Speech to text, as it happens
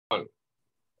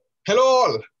Hello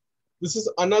all. This is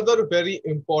another very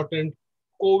important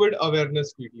COVID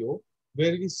awareness video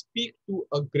where we speak to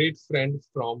a great friend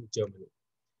from Germany.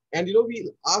 And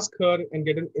we ask her and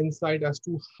get an insight as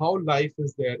to how life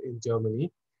is there in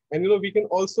Germany. And we can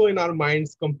also in our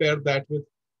minds compare that with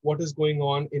what is going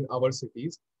on in our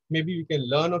cities. Maybe we can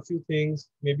learn a few things,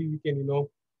 maybe we can,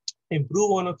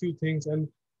 improve on a few things. And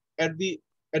at the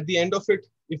at the end of it,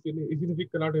 even if we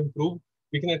cannot improve,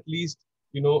 we can at least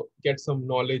get some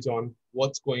knowledge on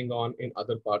what's going on in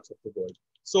other parts of the world.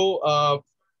 So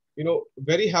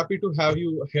very happy to have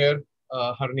you here,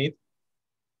 Harneet.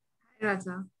 Hi,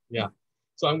 Raja. Yeah.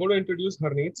 So I'm going to introduce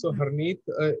Harneet. So Mhm. Harneet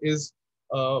is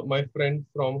my friend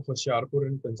from Hoshiarpur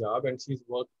in Punjab, and she's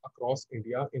worked across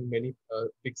India in many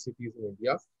big cities in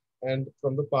India. And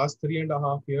from the past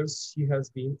 3.5 years, she has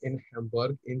been in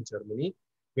Hamburg in Germany,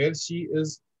 where she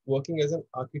is working as an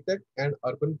architect and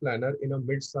urban planner in a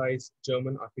mid-sized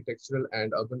German architectural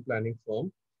and urban planning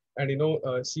firm. And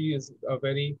she is a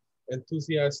very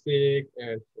enthusiastic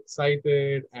and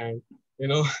excited and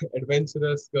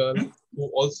adventurous girl who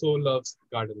also loves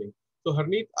gardening. So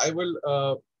Harneet,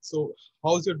 so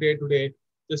how's your day today?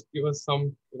 Just give us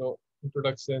some,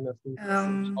 introduction as to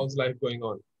Um, how's life going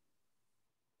on.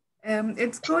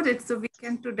 it's good. It's the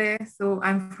weekend today, so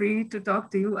I'm free to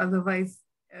talk to you. Otherwise,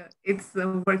 it's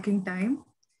working time.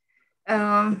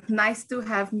 Nice to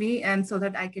have me, and so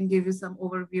that I can give you some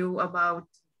overview about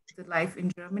the life in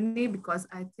Germany, because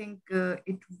I think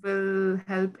it will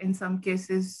help in some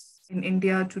cases in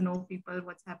India to know people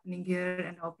what's happening here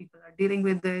and how people are dealing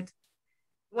with it,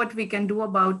 what we can do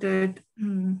about it.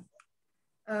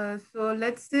 So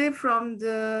let's say from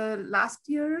the last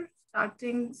year,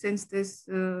 starting since this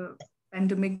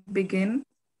pandemic began,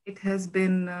 it has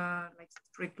been like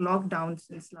strict lockdown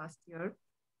since last year,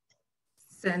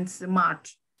 since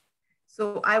March.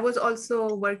 So I was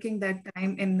also working that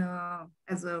time in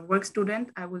as a work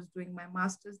student. I was doing my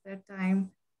master's that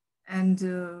time, and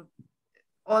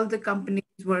all the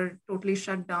companies were totally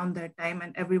shut down that time,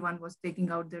 and everyone was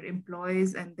taking out their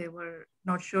employees, and they were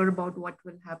not sure about what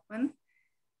will happen.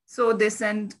 So they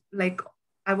sent, like,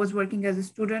 I was working as a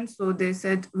student, so they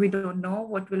said we don't know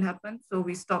what will happen, so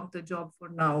we stopped the job for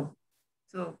now.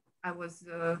 So I was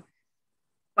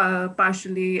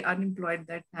partially unemployed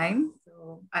that time,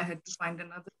 so I had to find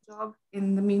another job.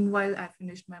 In the meanwhile, I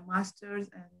finished my masters,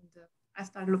 and I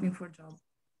started looking for a job.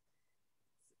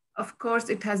 Of course,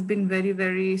 it has been very,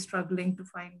 very struggling to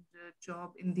find a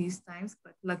job in these times,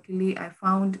 but luckily I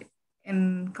found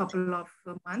in a couple of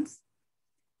months,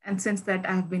 and since that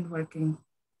I have been working.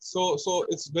 So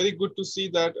it's very good to see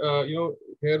that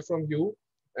hear from you,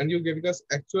 and you giving us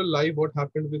actual live what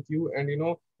happened with you. And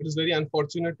it is very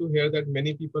unfortunate to hear that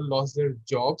many people lost their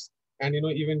jobs, and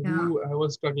even Yeah. you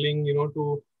was struggling,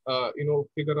 to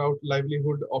figure out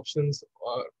livelihood options,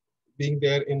 being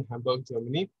there in Hamburg,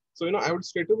 Germany. So I would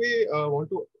straight away want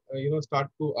to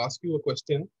start to ask you a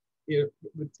question, yeah,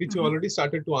 which you Mhm. already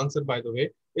started to answer, by the way,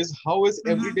 is how is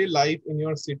Mhm. everyday life in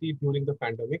your city during the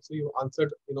pandemic? So you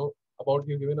answered, about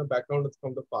you given a background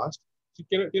from the past. So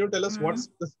can you tell us Mhm. what's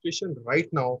the situation right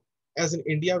now? As in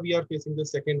India, we are facing the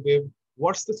second wave.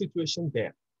 What's the situation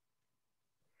there?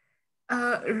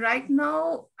 Right now,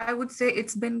 I would say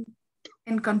it's been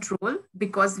in control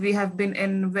because we have been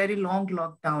in very long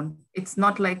lockdown. It's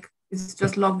not like it's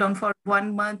just lockdown for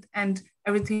 1 month and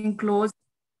everything closed.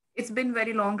 It's been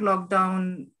very long lockdown.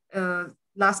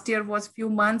 Last year was few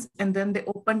months, and then they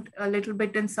opened a little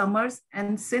bit in summers.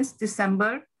 And since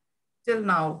December till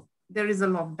now, there is a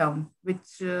lockdown, which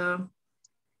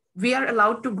we are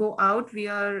allowed to go out. We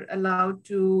are allowed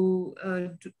to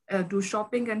do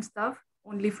shopping and stuff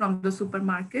only from the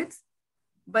supermarkets,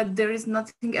 but there is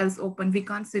nothing else open. We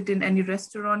can't sit in any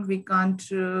restaurant. We can't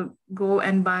go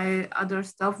and buy other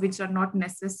stuff which are not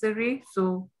necessary. So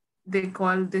they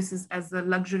call this is as a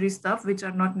luxury stuff which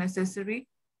are not necessary.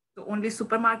 So only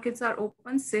supermarkets are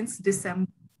open since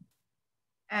December,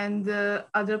 and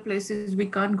other places we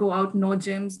can't go out. No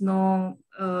gyms, no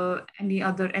any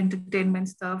other entertainment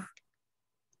stuff.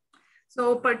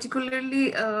 So particularly,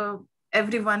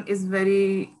 everyone is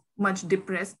very much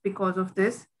depressed because of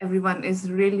this. Everyone is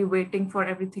really waiting for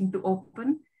everything to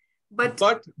open. But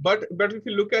But if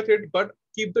you look at it, but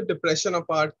keep the depression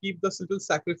apart, keep the little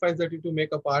sacrifice that you to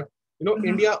make apart. Mhm,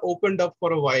 India opened up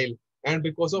for a while, and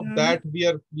because of mhm, that, we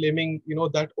are blaming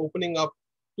that opening up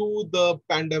to the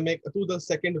pandemic, to the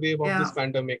second wave of yeah, this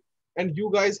pandemic. And you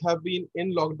guys have been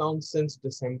in lockdown since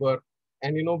December,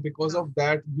 and because yeah, of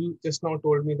that, you just now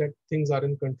told me that things are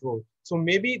in control. So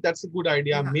maybe that's a good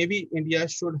idea. yeah. Maybe India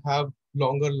should have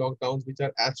longer lockdowns, which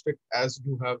are as strict as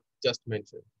you have just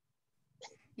mentioned.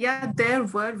 Yeah, there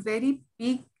were very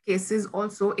peak cases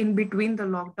also in between the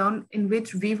lockdown, in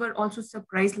which we were also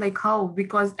surprised, like how,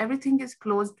 because everything is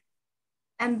closed.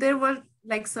 And there were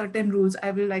like certain rules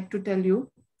I will like to tell you.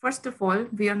 First of all,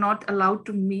 we are not allowed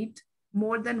to meet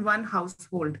more than one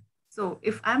household. So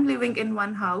if I'm living in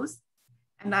one house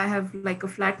and I have like a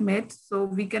flatmate, so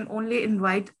we can only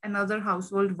invite another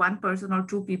household, one person or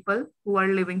two people who are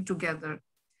living together.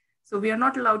 So we are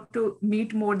not allowed to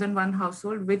meet more than one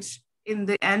household, which in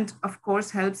the end, of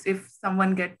course, helps if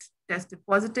someone gets tested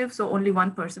positive. So only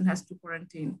one person has to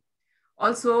quarantine.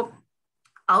 Also,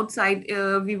 outside,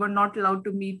 we were not allowed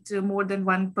to meet more than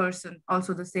one person,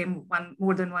 also the same one,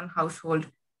 more than one household.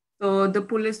 So the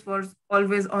police was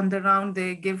always on the round.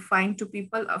 They give fine to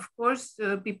people. Of course,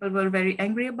 people were very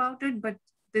angry about it, but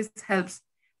this helps.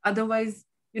 Otherwise,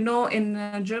 in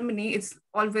Germany, it's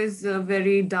always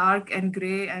very dark and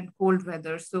gray and cold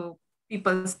weather. So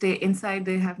people stay inside.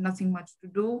 They have nothing much to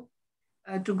do.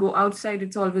 To go outside,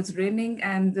 it's always raining.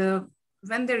 And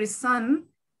when there is sun,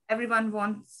 everyone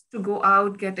wants to go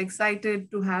out, get excited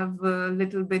to have a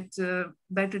little bit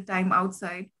better time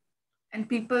outside. And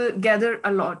people gather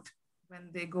a lot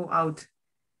when they go out.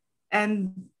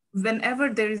 And whenever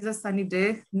there is a sunny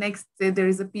day, next day there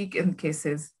is a peak in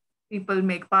cases. People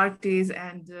make parties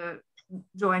and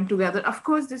join together. Of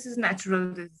course, this is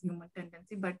natural, this is human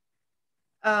tendency, but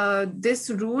this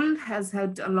rule has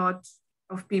helped a lot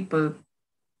of people.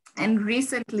 And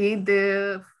recently,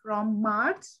 from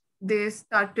March, they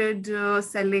started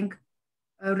selling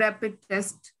rapid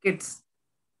test kits.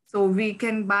 So we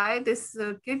can buy this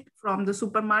kit from the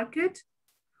supermarket.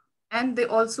 And they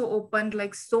also opened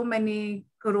like so many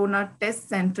corona test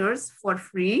centers for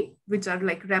free, which are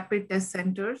like rapid test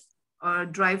centers or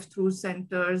drive-through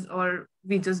centers, or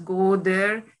we just go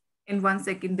there. In 1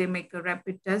 second, they make a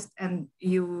rapid test and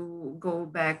you go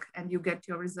back and you get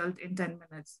your result in 10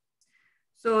 minutes.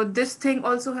 So this thing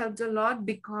also helped a lot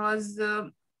because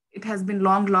it has been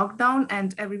long lockdown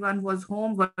and everyone was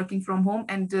home, working from home,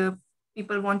 and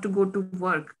people want to go to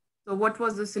work. So what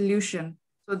was the solution?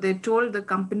 So they told the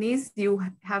companies, you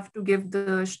have to give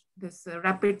this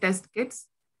rapid test kits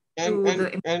And to and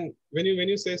the. and when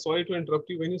you say, sorry to interrupt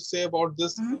you, when you say about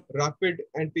this Mhm.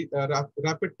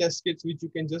 rapid test kits which you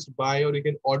can just buy or you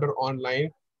can order online,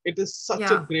 it is such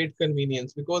a Yeah, great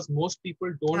convenience because most people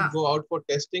don't yeah, go out for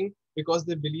testing because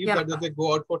they believe yeah, that if they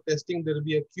go out for testing, there will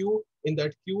be a queue. In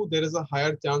that queue, there is a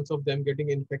higher chance of them getting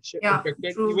yeah,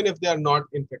 infected, true. even if they are not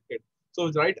infected. So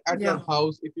right at your Yeah,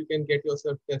 house, if you can get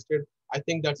yourself tested, I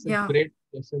think that's a yeah. great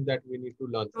lesson that we need to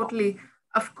learn from. Totally.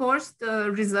 Of course,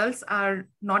 the results are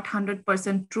not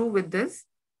 100% true with this,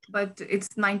 but it's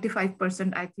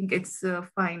 95%. I think it's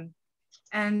fine.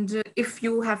 And if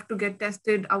you have to get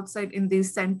tested outside in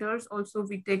these centers, also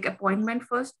we take appointment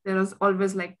first. There is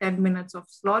always like 10 minutes of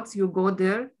slots. You go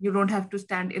there. You don't have to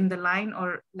stand in the line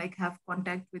or like have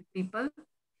contact with people.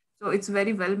 So it's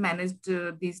very well managed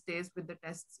these days with the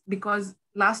tests, because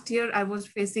last year I was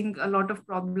facing a lot of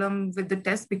problem with the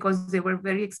tests because they were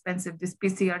very expensive. This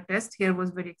PCR test here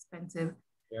was very expensive.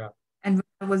 Yeah. And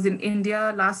when I was in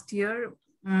India last year,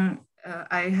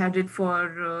 I had it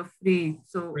for free.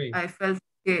 So Great. I felt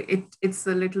okay, it's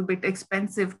a little bit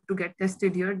expensive to get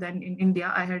tested here than in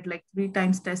India. I had like 3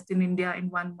 times test in India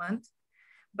in 1 month.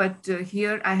 But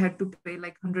here I had to pay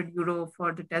like €100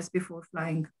 for the test before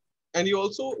flying. And you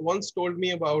also once told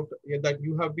me about that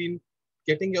you have been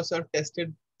getting yourself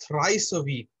tested thrice a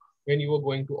week when you were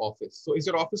going to office. So is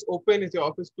your office open? Is your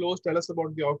office closed? Tell us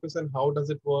about the office and how does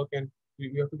it work? And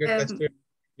you have to get Um, tested.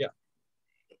 Yeah.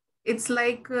 it's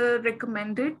like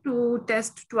recommended to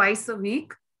test twice a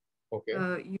week. Okay.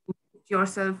 You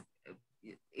yourself,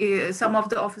 some of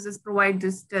the offices provide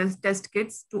this test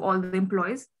kits to all the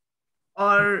employees,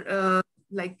 or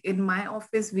like in my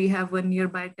office, we have a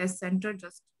nearby test center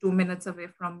just 2 minutes away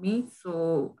from me.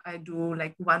 So I do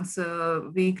like once a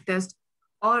week test.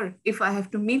 Or if I have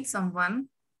to meet someone,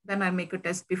 then I make a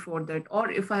test before that.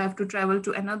 Or if I have to travel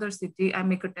to another city, I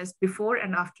make a test before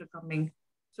and after coming.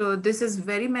 So this is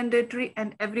very mandatory,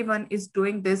 and everyone is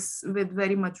doing this with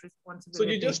very much So you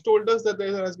responsibility. just told us that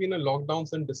there has been a lockdown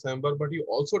since December, but you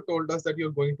also told us that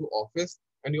you're going to office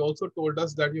and you also told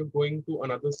us that you're going to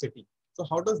another city. So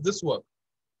how does this work?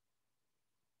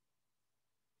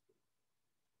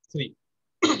 Three.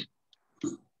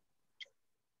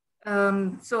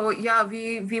 So yeah,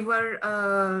 we were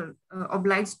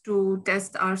obliged to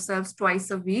test ourselves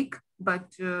twice a week,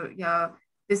 but yeah,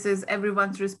 this is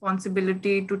everyone's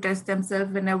responsibility to test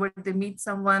themselves whenever they meet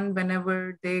someone,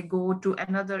 whenever they go to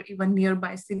another even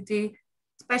nearby city.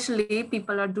 Especially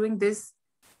people are doing this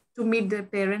to meet their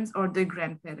parents or their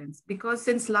grandparents, because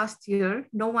since last year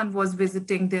no one was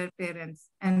visiting their parents,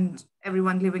 and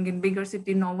everyone living in bigger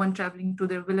city, no one traveling to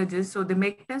their villages. So they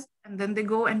make tests and then they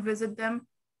go and visit them,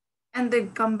 and they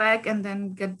come back and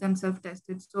then get themselves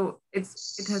tested. So it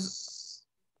has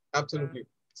uh, Absolutely.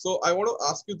 So I want to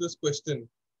ask you this question.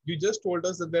 You just told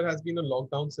us that there has been a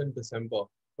lockdown since December,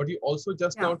 but you also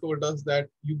just yeah, now told us that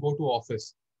you go to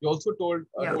office. You also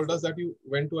yeah, told us that you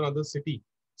went to another city.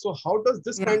 So how does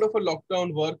this yeah. kind of a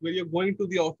lockdown work, where you're going to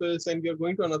the office and you're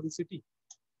going to another city?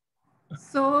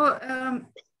 So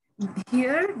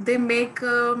here they make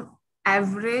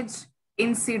average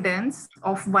incidence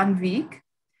of 1 week.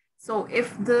 So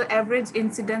if the average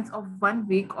incidence of 1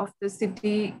 week of the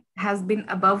city has been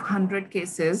above 100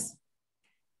 cases,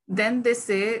 then they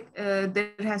say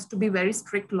there has to be very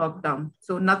strict lockdown.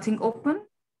 So nothing open.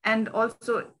 And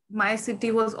also my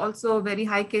city was also very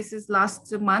high cases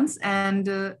last months, and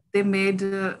they made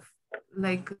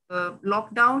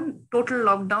lockdown, total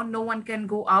lockdown. No one can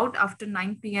go out after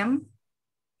 9 p.m.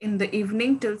 in the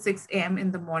evening till 6 a.m.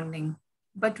 in the morning.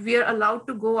 But we are allowed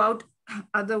to go out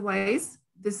otherwise.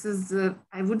 This is,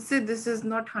 I would say, this is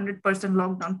not 100%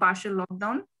 lockdown, partial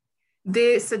lockdown.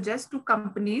 They suggest to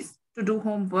companies to do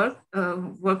homework,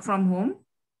 work from home,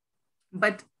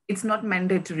 but it's not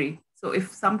mandatory. So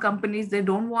if some companies they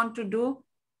don't want to do,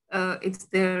 it's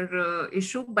their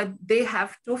issue, but they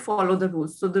have to follow the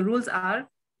rules. So the rules are,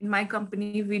 in my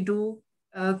company we do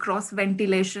cross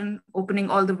ventilation, opening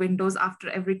all the windows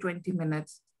after every 20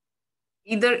 minutes.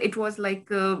 Either it was like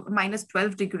minus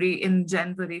 12 degree in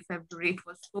January, February, it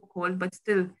was so cold, but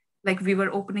still, like, we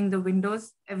were opening the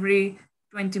windows every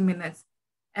 20 minutes.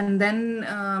 And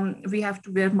then we have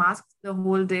to wear masks the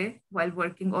whole day while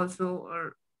working also,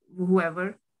 or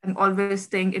whoever, and always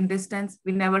staying in distance.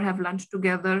 We never have lunch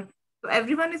together. So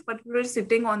everyone is particularly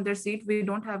sitting on their seat. We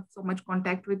don't have so much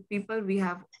contact with people. We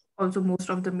have also most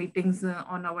of the meetings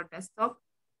on our desktop.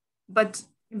 But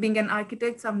being an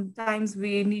architect, sometimes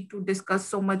we need to discuss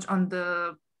so much on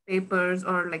the papers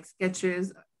or like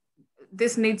sketches.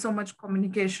 This needs so much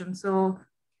communication. So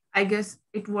I guess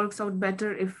it works out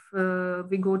better if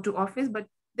we go to office. But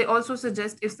they also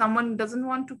suggest, if someone doesn't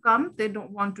want to come, they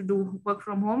don't want to do work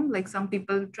from home, like some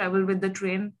people travel with the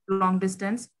train long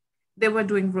distance, they were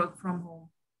doing work from home.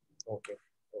 Okay.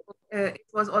 Okay. It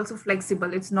was also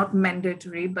flexible. It's not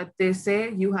mandatory, but they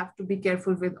say you have to be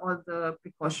careful with all the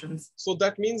precautions. So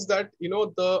that means that,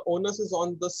 the onus is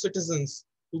on the citizens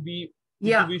to be to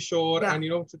Yeah, be sure, yeah,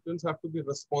 and citizens have to be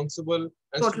responsible,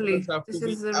 and students totally. have to This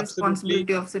be is the absolutely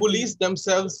responsibility of police citizens.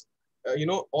 themselves,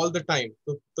 all the time.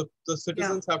 The Yeah,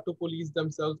 citizens have to police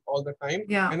themselves all the time,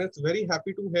 yeah, and it's very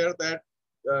happy to hear that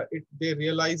they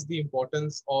realize the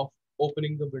importance of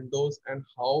opening the windows, and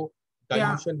how yeah,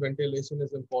 dilution ventilation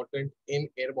is important in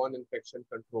airborne infection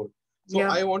control. So yeah,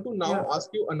 I want to now yeah. ask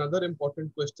you another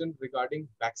important question regarding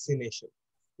vaccination.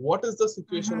 What is the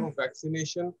situation Mm-hmm. of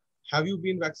vaccination? Have you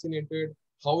been vaccinated?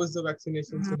 How is the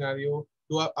vaccination Mm-hmm. scenario?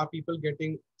 Are people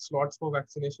getting slots for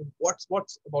vaccination?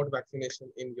 What's about vaccination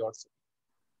in your city?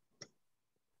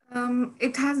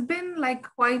 It has been like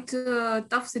quite a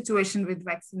tough situation with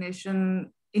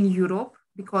vaccination in Europe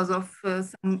because of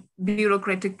some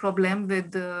bureaucratic problem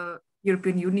with the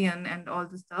European Union and all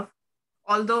the stuff.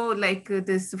 Although, like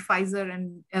this Pfizer and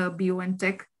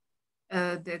BioNTech,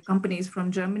 the companies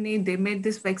from Germany, they made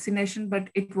this vaccination, but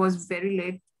it was very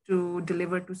late to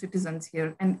deliver to citizens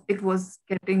here, and it was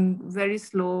getting very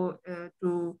slow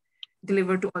to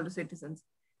deliver to all the citizens.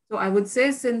 So I would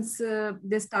say, since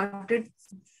they started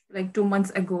like 2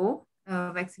 months ago,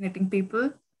 vaccinating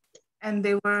people, and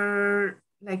they were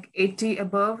like 80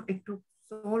 above, it took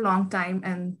so long time,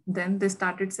 and then they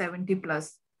started 70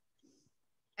 plus.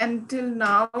 Until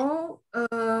now,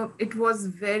 it was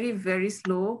very, very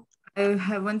slow. I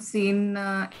haven't seen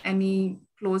any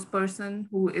close person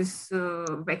who is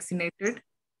vaccinated.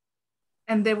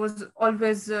 And there was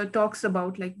always talks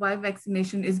about like why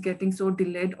vaccination is getting so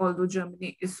delayed, although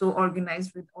Germany is so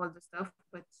organized with all the stuff.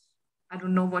 But I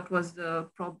don't know what was the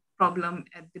problem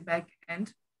at the back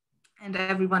end. And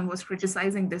everyone was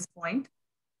criticizing this point.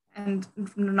 And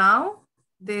now,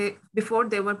 before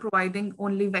they were providing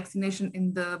only vaccination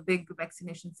in the big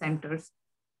vaccination centers.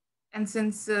 And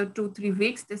since 2 3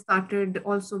 weeks, they started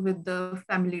also with the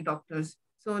family doctors.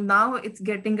 So now it's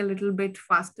getting a little bit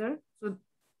faster. So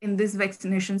in these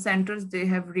vaccination centers, they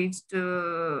have reached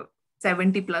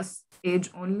 70 plus age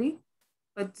only.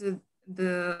 But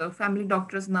the family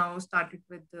doctors now started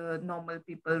with the normal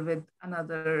people with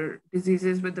another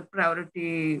diseases, with the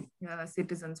priority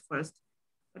citizens first.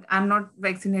 But I'm not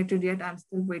vaccinated yet. I'm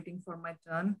still waiting for my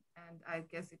turn. and I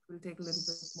guess it will take a little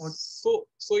bit more. So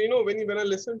when I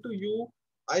listen to you,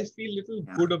 I feel little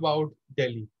Yeah. good about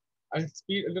Delhi. I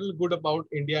feel a little good about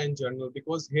India in general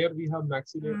because here we have Mm,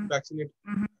 vaccinated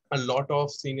mhm. a lot of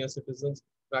senior citizens,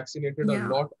 vaccinated a Yeah,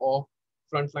 lot of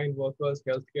frontline workers,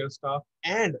 healthcare staff,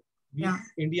 and we yeah,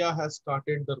 India has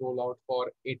started the rollout for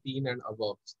 18 and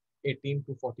above, 18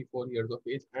 to 44 years of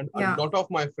age, and a yeah. lot of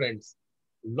my friends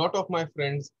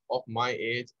of my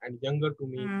age and younger to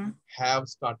me Mm, have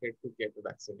started to get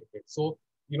vaccinated. So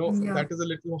yeah. that is a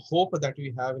little hope that we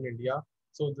have in India.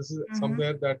 So this is Mm-hmm.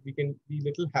 somewhere that we can be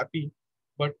little happy,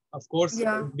 but of course,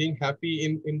 Yeah. being happy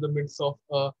in the midst of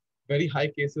very high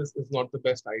cases is not the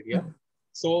best idea.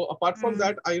 So apart from Mm,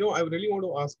 that, I know I really want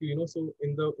to ask you, so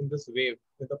in this wave,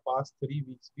 in the past 3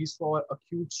 weeks, we saw a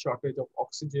huge shortage of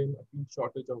oxygen, a huge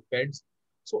shortage of beds.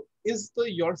 So is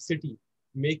your city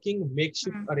making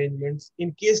makeshift mm. arrangements in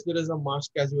case there is a mass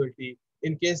casualty,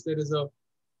 in case there is a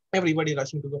everybody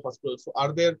rushing to the hospital? So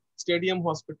are there stadium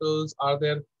hospitals? Are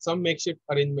there some makeshift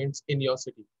arrangements in your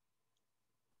city?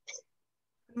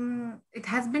 It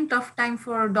has been tough time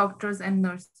for doctors and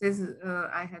nurses.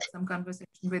 I had some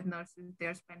conversation with nurses.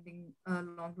 They're spending a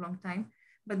long, long time,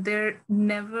 but there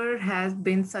never has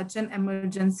been such an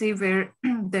emergency where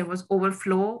there was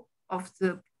overflow of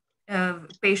the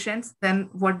patients than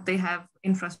what they have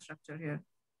infrastructure here.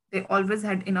 They always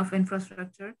had enough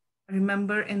infrastructure. I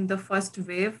remember in the first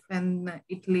wave when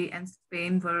Italy and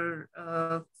Spain were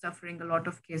suffering a lot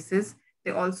of cases,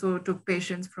 they also took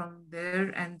patients from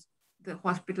there, and the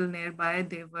hospital nearby,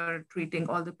 they were treating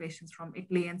all the patients from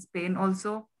Italy and Spain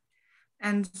also.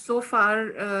 And so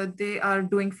far, they are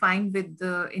doing fine with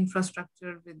the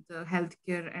infrastructure, with the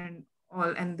healthcare and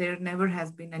all, and there never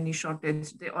has been any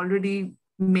shortage. They already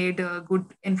made a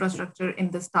good infrastructure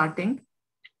in the starting,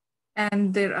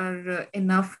 and there are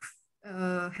enough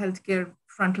healthcare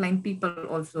frontline people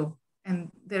also,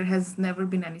 and there has never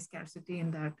been any scarcity in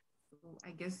that. So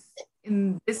I guess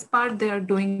in this part, they are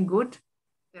doing good.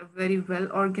 They're very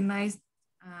well organized,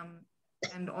 um,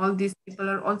 and all these people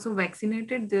are also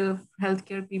vaccinated, the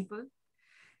healthcare people.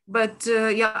 But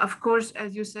yeah, of course,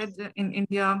 as you said, in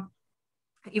India,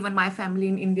 even my family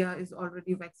in India is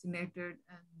already vaccinated,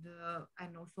 and I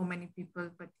know so many people,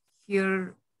 but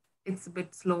here it's a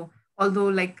bit slow. Although,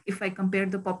 like, if I compare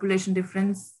the population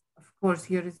difference, of course,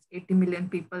 here is 80 million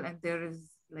people and there is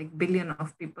like billion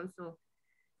of people. So,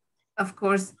 of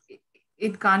course,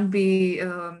 it can't be,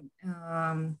 you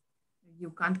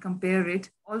can't compare it.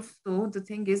 Also, the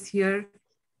thing is here,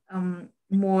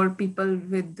 more people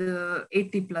with the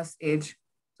 80 plus age.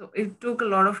 So it took a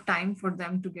lot of time for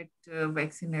them to get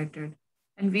vaccinated.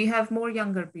 And we have more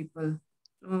younger people.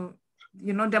 So,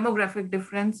 demographic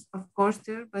difference, of course,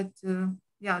 there, but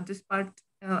yeah, this part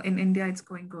in India, it's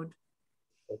going good.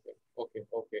 Okay, okay,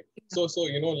 okay. Yeah. So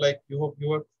like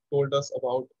you have told us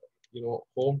about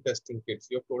home testing kits.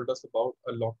 You have told us about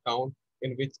a lockdown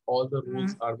in which all the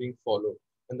rules Mm, are being followed,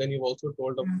 and then you've also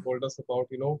mm, told us about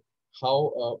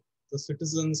how the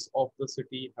citizens of the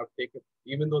city have taken,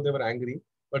 even though they were angry,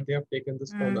 but they have taken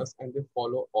this mm, onus and they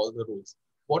follow all the rules.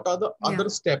 What are the yeah. other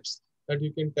steps that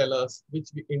you can tell us which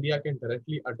India can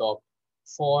directly adopt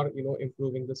for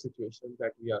improving the situation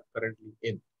that we are currently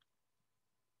in?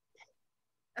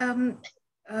 Um,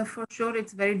 for sure,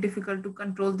 it's very difficult to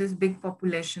control this big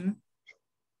population.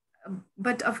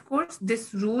 But of course,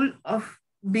 this rule of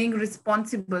being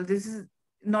responsible, this is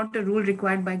not a rule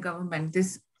required by government.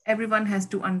 This everyone has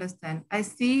to understand. I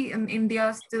see in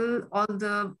India still all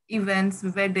the events,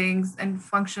 weddings, and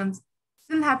functions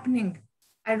still happening.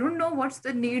 I don't know what's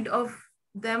the need of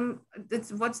them.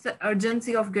 What's the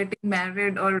urgency of getting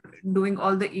married or doing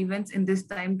all the events in this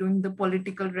time, doing the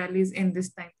political rallies in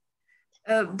this time.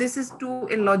 This is too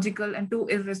illogical and too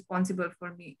irresponsible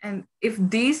for me. And if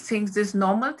these things, these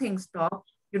normal things stop,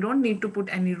 you don't need to put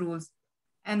any rules.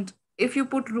 And if you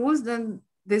put rules, then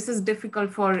this is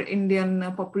difficult for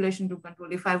Indian population to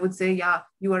control. If I would say, yeah,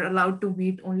 you are allowed to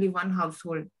meet only one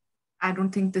household, I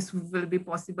don't think this will be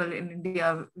possible in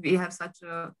India. We have such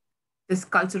a this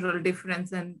cultural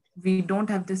difference, and we don't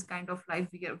have this kind of life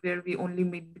where we only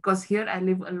meet, because here I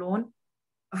live alone.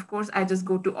 Of course, I just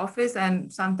go to office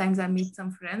and sometimes I meet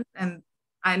some friends and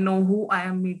I know who I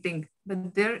am meeting,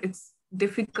 but there it's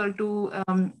difficult to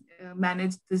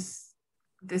manage this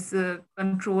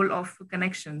control of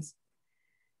connections.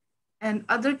 And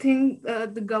other thing,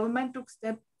 the government took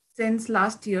steps since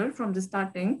last year from the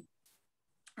starting.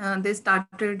 They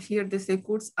started here, they say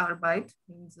Kurzarbeit,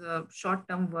 means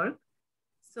short-term work.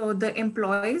 So the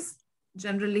employees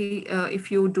generally,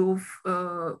 if you do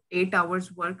 8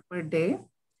 hours work per day,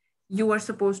 you are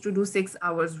supposed to do 6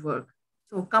 hours work.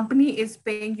 So company is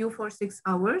paying you for 6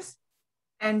 hours,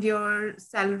 and your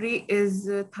salary is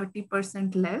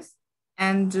 30% less,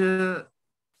 and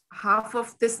half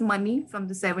of this money from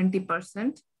the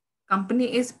 70%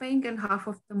 company is paying, and half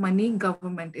of the money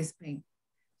government is paying.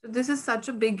 So this is such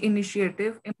a big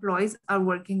initiative. Employees are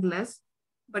working less,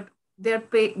 but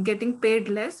getting paid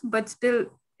less, but still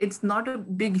it's not a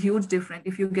big, huge difference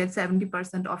if you get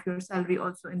 70% of your salary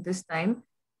also in this time.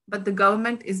 But the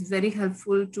government is very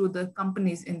helpful to the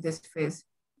companies in this phase.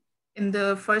 In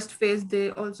the first phase,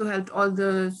 they also helped all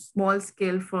the small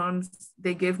scale firms.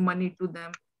 They gave money to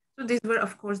them. So these were,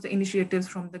 of course, the initiatives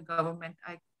from the government.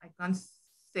 I can't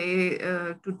say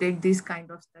to take these kind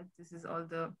of steps. This is all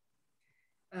the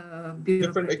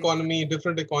bureaucratic.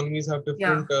 Different economies have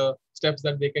Yeah, different steps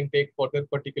that they can take for their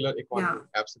particular yeah, economy.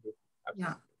 Absolutely,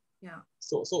 yeah, absolutely. yeah,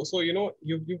 So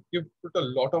you've put a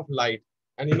lot of light,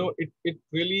 and it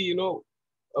really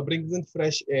brings in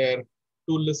fresh air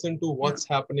to listen to yeah, what's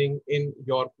happening in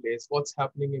your place, what's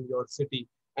happening in your city,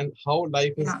 and how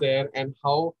life is yeah. there, and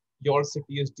how your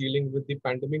city is dealing with the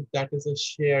pandemic. That is a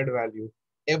shared value.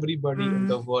 Everybody in Mm,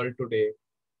 the world today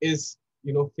is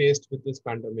faced with this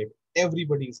pandemic.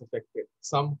 Everybody is affected,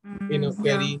 some in a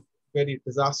yeah. very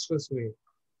disastrous way,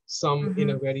 some in Mm-hmm,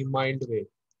 a very mild way.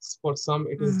 For some,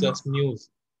 it is mm-hmm, just news,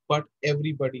 but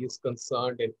everybody is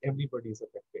concerned and everybody is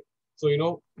affected. So, we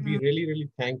mm, really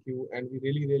thank you, and we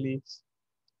really,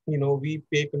 we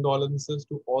pay condolences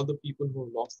to all the people who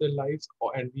have lost their lives,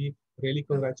 and we really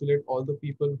yeah, congratulate all the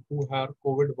people who are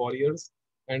COVID warriors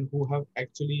and who have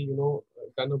actually,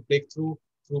 done a breakthrough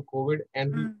through COVID.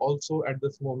 And we mm. also, at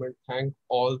this moment, thank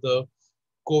all the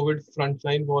COVID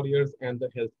frontline warriors and the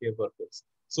healthcare workers.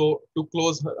 So to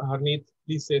close, Harneet,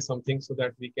 please say something so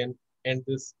that we can end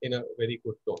this in a very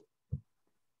good tone.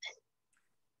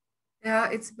 Yeah,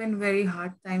 it's been very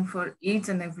hard time for each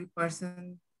and every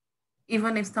person.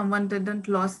 Even if someone didn't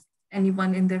lost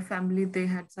anyone in their family, they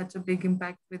had such a big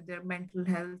impact with their mental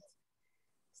health.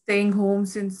 Staying home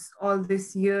since all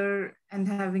this year and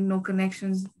having no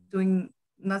connections, doing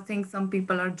nothing. Some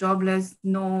people are jobless.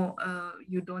 No,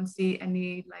 you don't see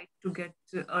any light to get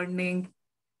earning.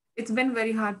 It's been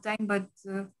very hard time, but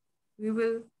we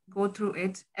will go through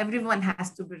it. Everyone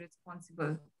has to be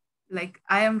responsible. Like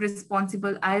I am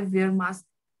responsible, I wear mask.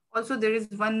 Also there is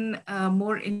one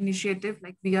more initiative,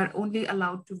 like we are only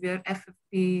allowed to wear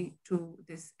ffp to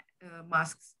this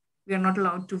masks. We are not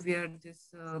allowed to wear this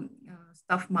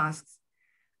stuff masks.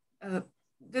 uh,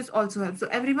 this also helps, so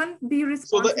everyone be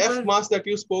So the F responsible. mask that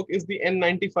you spoke is the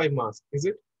N95 mask, is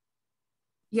it?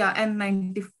 Yeah, and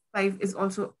 95 is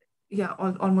also, yeah,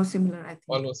 almost similar, I think.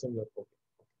 Almost similar. Okay.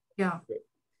 Yeah. Great,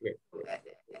 great, great.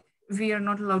 We are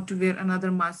not allowed to wear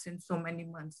another mask in so many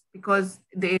months because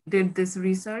they did this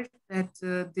research that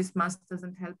this mask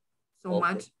doesn't help so Okay,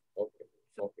 much. okay,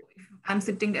 So okay, if I'm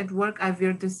sitting at work, I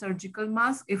wear this surgical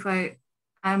mask. If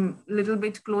I'm a little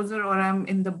bit closer or I'm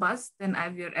in the bus, then I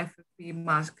wear ffp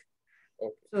mask.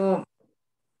 okay. So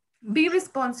be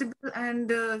responsible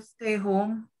and stay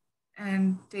home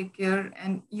and take care,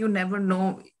 and you never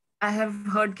know. I have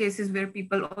heard cases where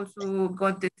people also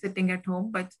got this sitting at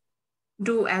home, but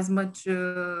do as much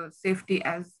safety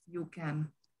as you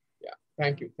can. Yeah,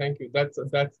 thank you, thank you. That's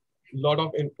a lot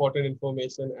of important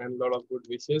information and a lot of good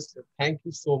wishes. So thank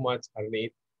you so much,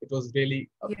 Harneet. It was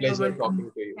really a You're pleasure talking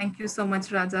welcome. to you. Thank you so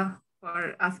much, Raja,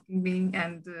 for asking me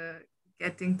and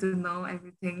getting to know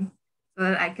everything so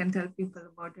that I can tell people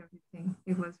about everything.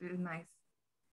 It was really nice.